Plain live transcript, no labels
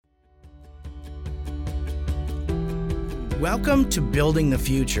Welcome to Building the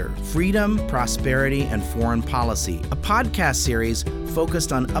Future, Freedom, Prosperity, and Foreign Policy, a podcast series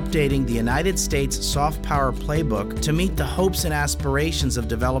focused on updating the United States soft power playbook to meet the hopes and aspirations of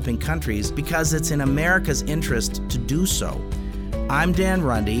developing countries because it's in America's interest to do so. I'm Dan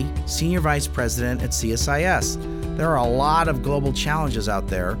Runde, Senior Vice President at CSIS. There are a lot of global challenges out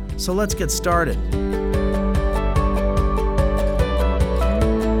there, so let's get started.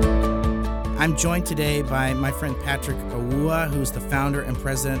 I'm joined today by my friend Patrick Awuah, who's the founder and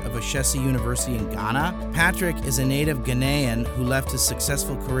president of Ashesi University in Ghana. Patrick is a native Ghanaian who left his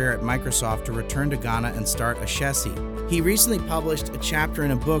successful career at Microsoft to return to Ghana and start Ashesi. He recently published a chapter in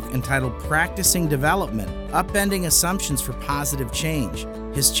a book entitled Practicing Development, Upending Assumptions for Positive Change.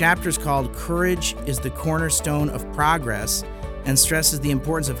 His chapter is called Courage is the Cornerstone of Progress and stresses the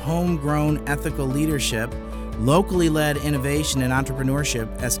importance of homegrown ethical leadership, locally led innovation and entrepreneurship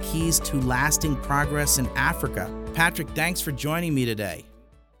as keys to lasting progress in Africa. Patrick, thanks for joining me today.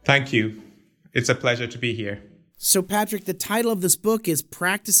 Thank you. It's a pleasure to be here. So, Patrick, the title of this book is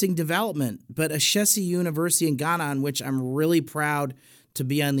Practicing Development, but Ashesi University in Ghana, on which I'm really proud to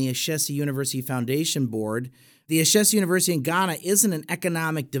be on the Ashesi University Foundation Board. The Ashesi University in Ghana isn't an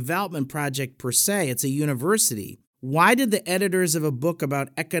economic development project per se, it's a university. Why did the editors of a book about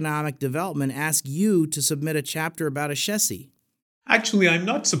economic development ask you to submit a chapter about Ashesi? Actually, I'm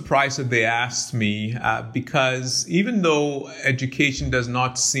not surprised that they asked me because even though education does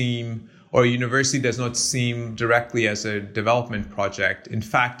not seem, or a university does not seem directly as a development project, in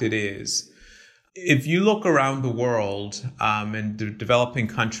fact it is. If you look around the world and the developing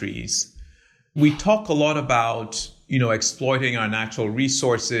countries, we talk a lot about, exploiting our natural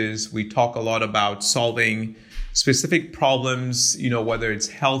resources. We talk a lot about solving specific problems, whether it's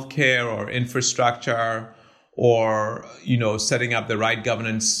healthcare or infrastructure or, setting up the right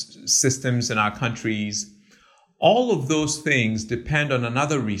governance systems in our countries. All of those things depend on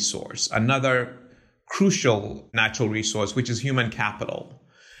another resource, another crucial natural resource, which is human capital.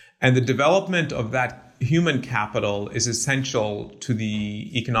 And the development of that human capital is essential to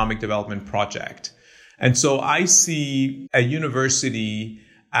the economic development project. And so I see a university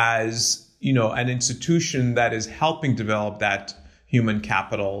as an institution that is helping develop that human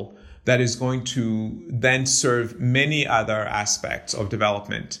capital that is going to then serve many other aspects of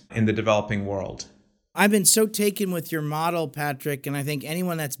development in the developing world. I've been so taken with your model, Patrick, and I think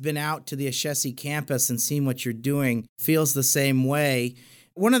anyone that's been out to the Ashesi campus and seen what you're doing feels the same way.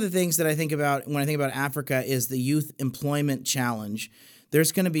 One of the things that I think about when I think about Africa is the youth employment challenge.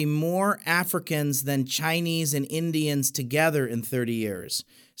 There's going to be more Africans than Chinese and Indians together in 30 years.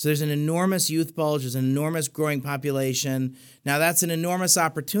 So there's an enormous youth bulge, there's an enormous growing population. Now that's an enormous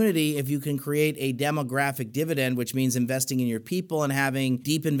opportunity if you can create a demographic dividend, which means investing in your people and having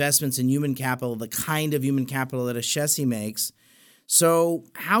deep investments in human capital, the kind of human capital that Ashesi makes. So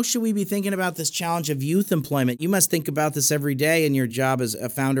how should we be thinking about this challenge of youth employment? You must think about this every day in your job as a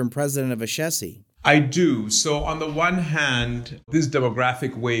founder and president of Ashesi. I do. So on the one hand, this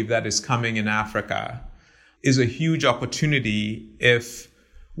demographic wave that is coming in Africa is a huge opportunity if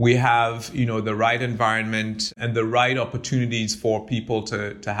we have, the right environment and the right opportunities for people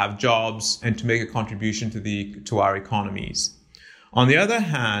to have jobs and to make a contribution to our economies. On the other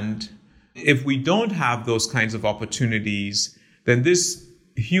hand, if we don't have those kinds of opportunities, then this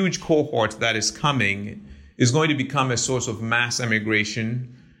huge cohort that is coming is going to become a source of mass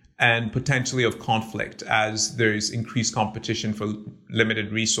immigration and potentially of conflict as there is increased competition for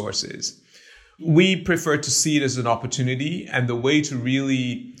limited resources. We prefer to see it as an opportunity, and the way to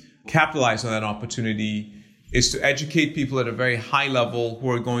really capitalize on that opportunity is to educate people at a very high level who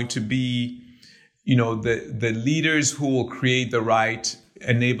are going to be, the leaders who will create the right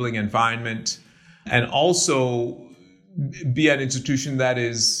enabling environment, and also be an institution that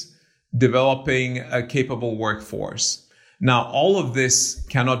is developing a capable workforce. Now, all of this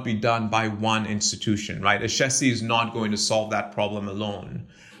cannot be done by one institution, right? Ashesi is not going to solve that problem alone.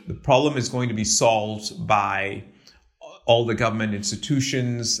 The problem is going to be solved by all the government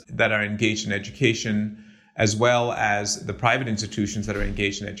institutions that are engaged in education, as well as the private institutions that are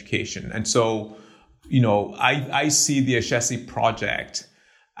engaged in education. And so, I see the Ashesi project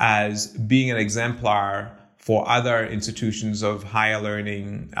as being an exemplar for other institutions of higher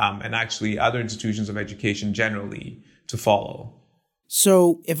learning and actually other institutions of education generally to follow.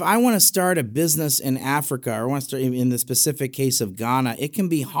 So if I want to start a business in Africa, or I want to start in the specific case of Ghana, it can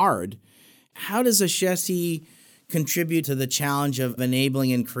be hard. How does Ashesi contribute to the challenge of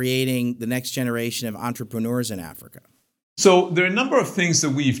enabling and creating the next generation of entrepreneurs in Africa? So there are a number of things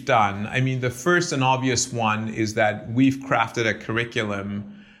that we've done. I mean, the first and obvious one is that we've crafted a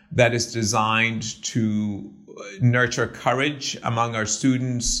curriculum that is designed to nurture courage among our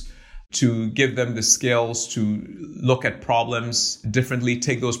students, to give them the skills to look at problems differently,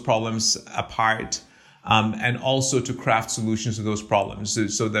 take those problems apart, and also to craft solutions to those problems.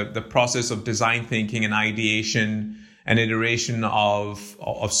 So the process of design thinking and ideation and iteration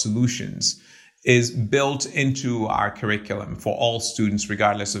of solutions is built into our curriculum for all students,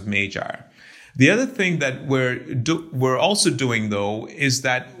 regardless of major. The other thing that we're also doing, though, is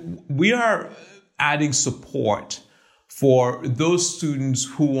that we are adding support for those students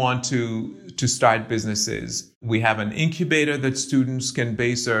who want to start businesses. We have an incubator that students can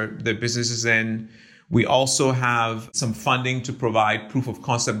base their businesses in. We also have some funding to provide proof of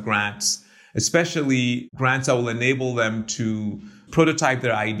concept grants, especially grants that will enable them to prototype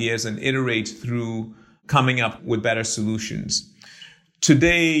their ideas and iterate through coming up with better solutions.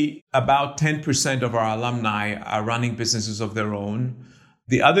 Today, about 10% of our alumni are running businesses of their own.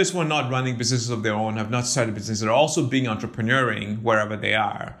 The others who are not running businesses of their own, have not started businesses, are also being entrepreneuring wherever they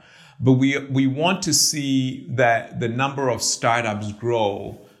are. But we want to see that the number of startups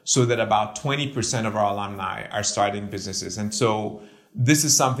grow so that about 20% of our alumni are starting businesses. And so this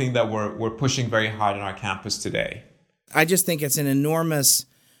is something that we're pushing very hard on our campus today. I just think it's an enormous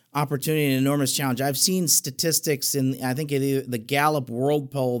opportunity, an enormous challenge. I've seen statistics in, I think, the Gallup World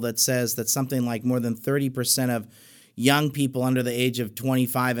Poll that says that something like more than 30% of young people under the age of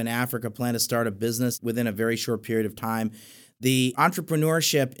 25 in Africa plan to start a business within a very short period of time. The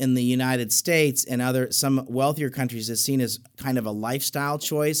entrepreneurship in the United States and some wealthier countries is seen as kind of a lifestyle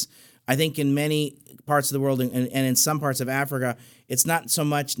choice. I think in many parts of the world and in some parts of Africa, it's not so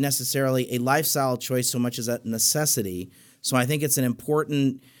much necessarily a lifestyle choice so much as a necessity. So I think it's an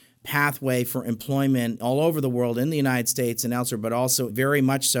important pathway for employment all over the world, in the United States and elsewhere, but also very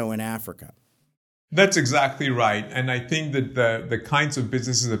much so in Africa. That's exactly right. And I think that the kinds of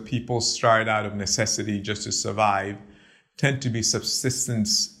businesses that people start out of necessity just to survive tend to be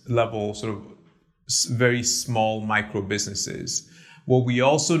subsistence level, sort of very small micro businesses. What we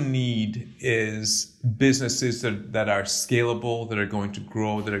also need is businesses that are scalable, that are going to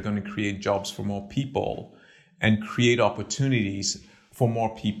grow, that are going to create jobs for more people and create opportunities for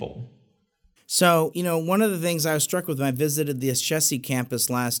more people. So, one of the things I was struck with when I visited the Ashesi campus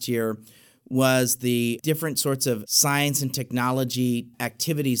last year was the different sorts of science and technology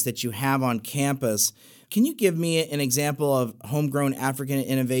activities that you have on campus. Can you give me an example of homegrown African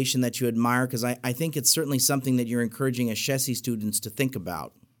innovation that you admire? Because I think it's certainly something that you're encouraging Ashesi students to think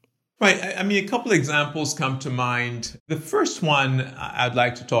about. Right. I mean, a couple of examples come to mind. The first one I'd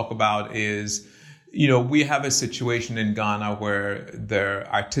like to talk about is, we have a situation in Ghana where there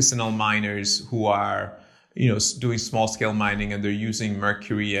are artisanal miners who are, doing small scale mining, and they're using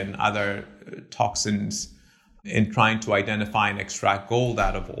mercury and other toxins in trying to identify and extract gold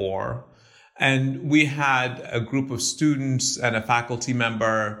out of ore. And we had a group of students and a faculty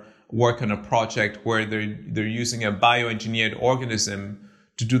member work on a project where they're using a bioengineered organism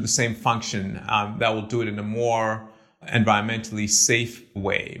to do the same function that will do it in a more environmentally safe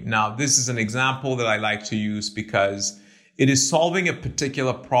way. Now, this is an example that I like to use because it is solving a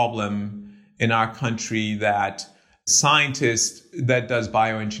particular problem in our country that scientists that does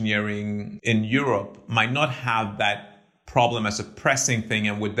bioengineering in Europe might not have that problem as a pressing thing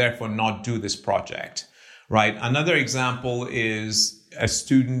and would therefore not do this project, right? Another example is a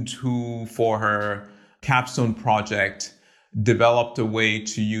student who, for her capstone project, developed a way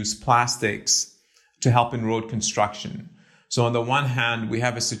to use plastics to help in road construction. So on the one hand, we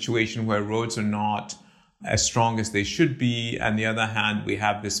have a situation where roads are not as strong as they should be. On the other hand, we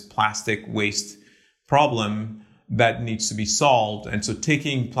have this plastic waste problem that needs to be solved. And so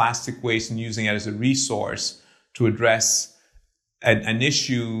taking plastic waste and using it as a resource to address an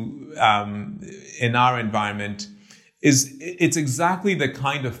issue in our environment it's exactly the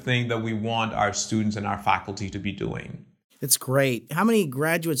kind of thing that we want our students and our faculty to be doing. It's great. How many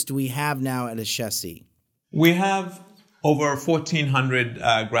graduates do we have now at Ashesi? We have over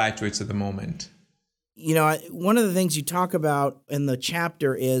 1,400 graduates at the moment. One of the things you talk about in the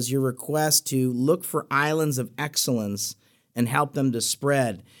chapter is your request to look for islands of excellence and help them to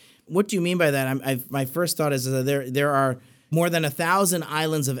spread. What do you mean by that? My first thought is that there are more than 1,000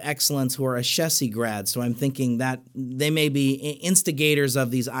 islands of excellence who are Ashesi grads. So I'm thinking that they may be instigators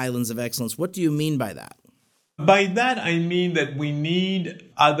of these islands of excellence. What do you mean by that? By that, I mean that we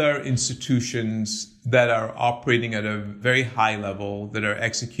need other institutions that are operating at a very high level, that are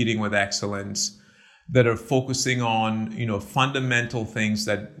executing with excellence, that are focusing on, fundamental things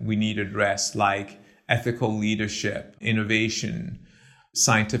that we need addressed, like ethical leadership, innovation,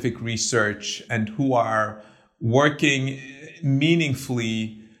 scientific research, and who are working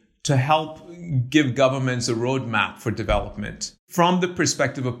meaningfully to help give governments a roadmap for development from the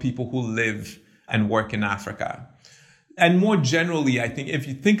perspective of people who live and work in Africa. And more generally, I think if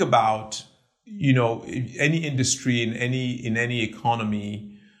you think about, any industry in any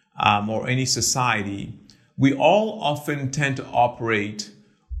economy or any society, we all often tend to operate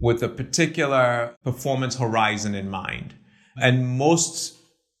with a particular performance horizon in mind. And most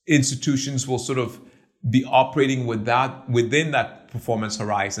institutions will sort of be operating within that performance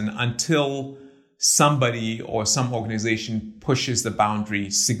horizon until somebody or some organization pushes the boundary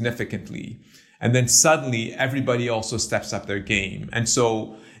significantly. And then suddenly everybody also steps up their game. And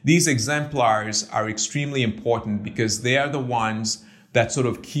so these exemplars are extremely important because they are the ones that sort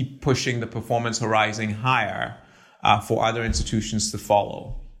of keep pushing the performance horizon higher for other institutions to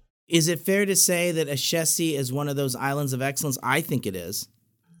follow. Is it fair to say that Ashesi is one of those islands of excellence? I think it is.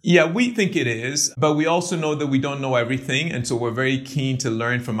 Yeah, we think it is, but we also know that we don't know everything. And so we're very keen to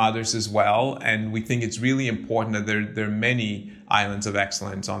learn from others as well. And we think it's really important that there are many islands of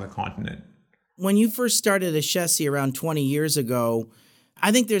excellence on the continent. When you first started Ashesi around 20 years ago,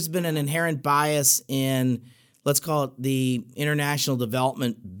 I think there's been an inherent bias in, let's call it the international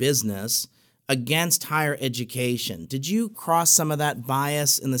development business against higher education. Did you cross some of that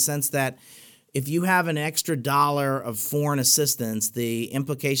bias in the sense that if you have an extra dollar of foreign assistance, the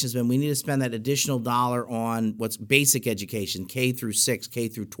implication has been we need to spend that additional dollar on what's basic education, K through 6, K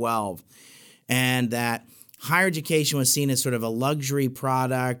through 12, and that higher education was seen as sort of a luxury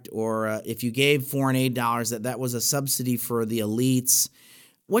product, or if you gave foreign aid dollars, that was a subsidy for the elites.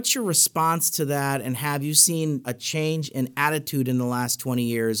 What's your response to that, and have you seen a change in attitude in the last 20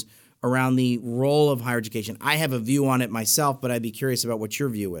 years around the role of higher education? I have a view on it myself, but I'd be curious about what your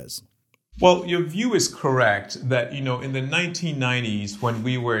view is. Well, your view is correct that, in the 1990s, when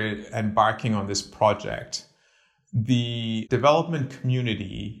we were embarking on this project, the development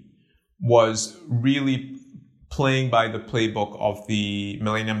community was really playing by the playbook of the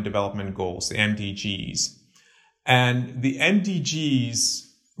Millennium Development Goals, the MDGs. And the MDGs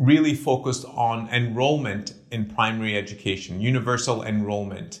really focused on enrollment in primary education, universal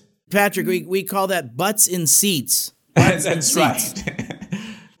enrollment. Patrick, we call that butts in seats. That's right.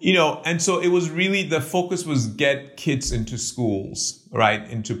 And so it was really, the focus was get kids into schools, right,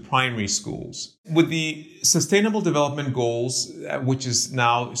 into primary schools. With the Sustainable Development Goals, which is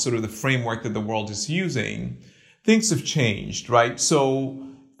now sort of the framework that the world is using, things have changed, right? So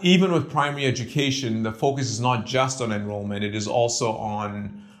even with primary education, the focus is not just on enrollment, it is also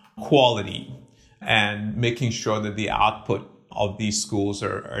on quality and making sure that the output of these schools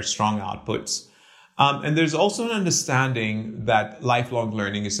are strong outputs. And there's also an understanding that lifelong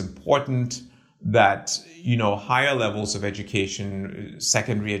learning is important, that, higher levels of education,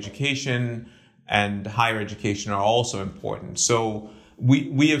 secondary education and higher education are also important. So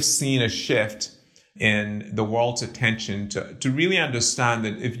we have seen a shift in the world's attention to really understand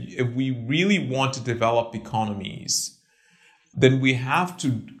that if we really want to develop economies, then we have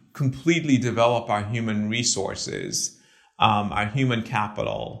to completely develop our human resources, our human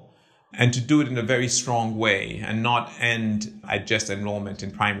capital, and to do it in a very strong way and not end at just enrollment in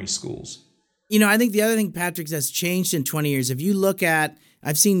primary schools. I think the other thing, Patrick, that's changed in 20 years, if you look at,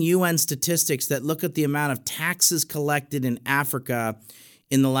 I've seen UN statistics that look at the amount of taxes collected in Africa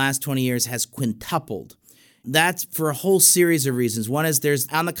in the last 20 years has quintupled. That's for a whole series of reasons. One is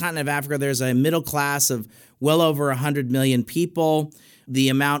on the continent of Africa, there's a middle class of well over 100 million people. The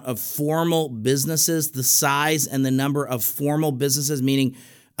amount of formal businesses, the size and the number of formal businesses, meaning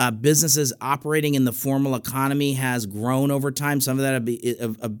businesses operating in the formal economy, has grown over time. Some of that will be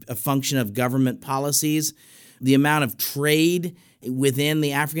a function of government policies. The amount of trade within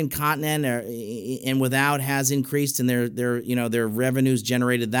the African continent and without has increased, and their revenues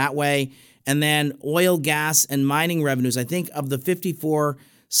generated that way. And then oil, gas, and mining revenues. I think of the 54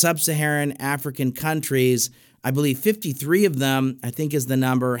 sub-Saharan African countries, I believe 53 of them, I think is the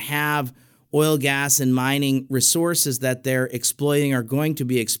number, have oil, gas, and mining resources that they're exploiting or going to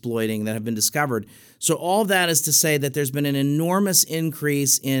be exploiting that have been discovered. So all that is to say that there's been an enormous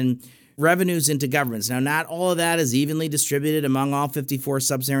increase in revenues into governments. Now, not all of that is evenly distributed among all 54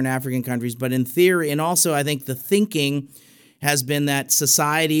 sub-Saharan African countries, but in theory, and also I think the thinking has been that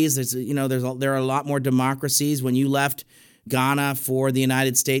societies, there are a lot more democracies. When you left Ghana for the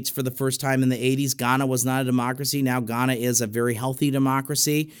United States for the first time in the 80s, Ghana was not a democracy. Now Ghana is a very healthy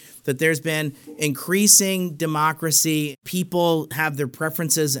democracy. That there's been increasing democracy. People have their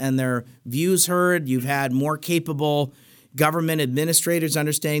preferences and their views heard. You've had more capable government administrators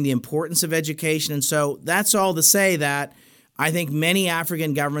understanding the importance of education. And so that's all to say that I think many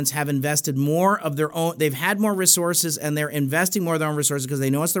African governments have invested more of their own. They've had more resources, and they're investing more of their own resources because they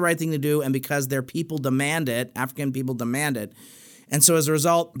know it's the right thing to do and because their people demand it, African people demand it. And so as a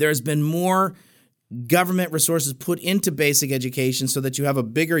result, there's been more government resources put into basic education so that you have a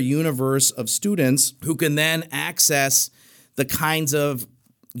bigger universe of students who can then access the kinds of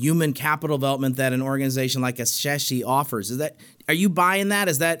human capital development that an organization like Ashesi offers. Are you buying that?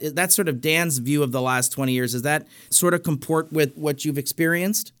 Is that sort of Dan's view of the last 20 years? Is that sort of comport with what you've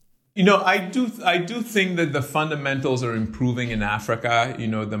experienced? I do think that the fundamentals are improving in Africa.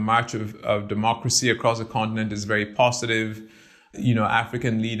 The march of democracy across the continent is very positive.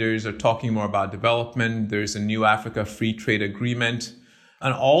 African leaders are talking more about development. There's a new Africa Free Trade Agreement.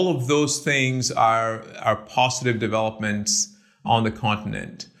 And all of those things are positive developments on the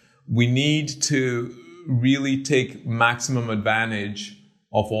continent. We need to really take maximum advantage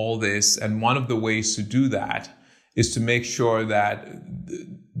of all this. And one of the ways to do that is to make sure that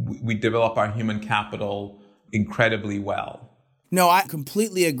we develop our human capital incredibly well. No, I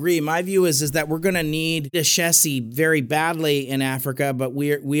completely agree. My view is that we're going to need Ashesi very badly in Africa, but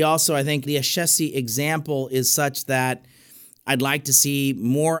we also, I think the Ashesi example is such that I'd like to see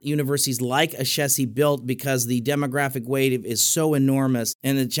more universities like Ashesi built because the demographic weight is so enormous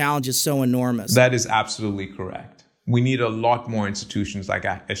and the challenge is so enormous. That is absolutely correct. We need a lot more institutions like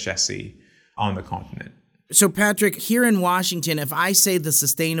Ashesi on the continent. So, Patrick, here in Washington, if I say the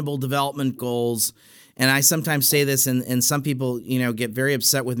Sustainable Development Goals, and I sometimes say this, and some people, get very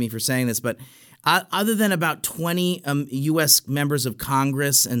upset with me for saying this, but other than about 20 U.S. members of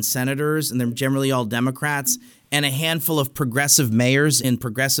Congress and senators, and they're generally all Democrats, and a handful of progressive mayors in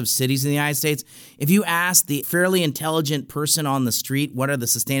progressive cities in the United States, if you ask the fairly intelligent person on the street what are the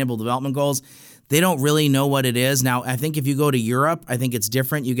Sustainable Development Goals, they don't really know what it is. Now, I think if you go to Europe, I think it's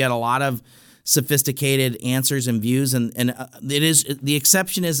different. You get a lot of sophisticated answers and views, and it is the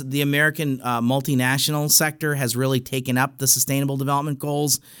exception is the American multinational sector has really taken up the Sustainable Development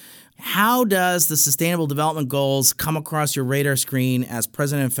Goals. How does the Sustainable Development Goals come across your radar screen as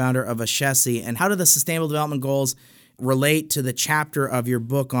president and founder of Ashesi, and how do the Sustainable Development Goals relate to the chapter of your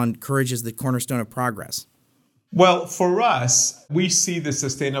book on Courage is the Cornerstone of Progress? Well, for us, we see the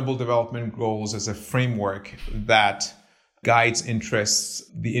Sustainable Development Goals as a framework that guides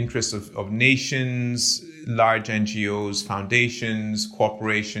the interests of nations, large NGOs, foundations,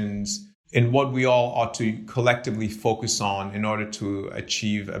 corporations, in what we all ought to collectively focus on in order to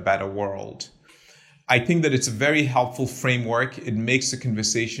achieve a better world. I think that it's a very helpful framework. It makes the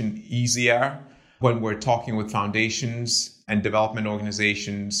conversation easier when we're talking with foundations and development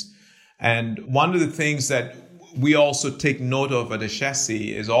organizations. And one of the things that we also take note of at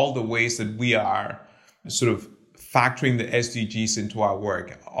Ashesi is all the ways that we are sort of factoring the SDGs into our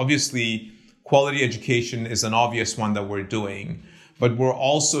work. Obviously, quality education is an obvious one that we're doing, but we're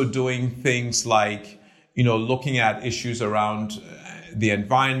also doing things like, looking at issues around the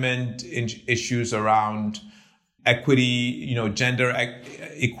environment, issues around equity, gender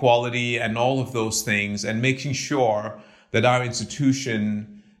equality, and all of those things, and making sure that our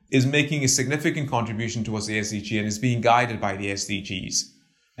institution is making a significant contribution towards the SDG and is being guided by the SDGs.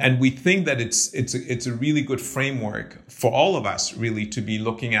 And we think that it's a really good framework for all of us, really, to be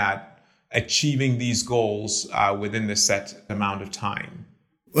looking at achieving these goals within the set amount of time.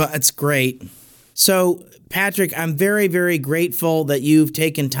 Well, that's great. So, Patrick, I'm very, very grateful that you've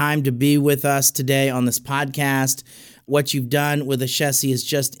taken time to be with us today on this podcast. What you've done with Ashesi is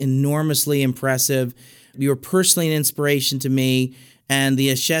just enormously impressive. You're personally an inspiration to me. And the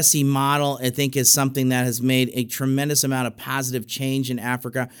Ashesi model, I think, is something that has made a tremendous amount of positive change in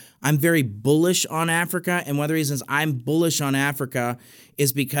Africa. I'm very bullish on Africa, and one of the reasons I'm bullish on Africa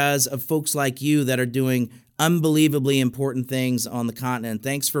is because of folks like you that are doing unbelievably important things on the continent.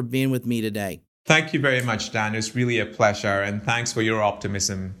 Thanks for being with me today. Thank you very much, Dan. It's really a pleasure, and thanks for your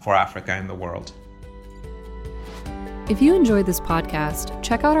optimism for Africa and the world. If you enjoyed this podcast,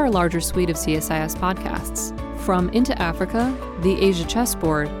 check out our larger suite of CSIS podcasts. From Into Africa, The Asia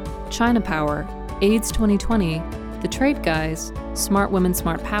Chessboard, China Power, AIDS 2020, The Trade Guys, Smart Women,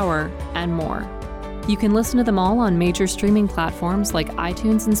 Smart Power, and more. You can listen to them all on major streaming platforms like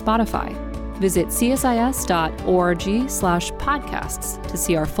iTunes and Spotify. Visit csis.org/podcasts to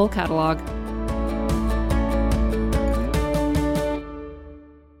see our full catalog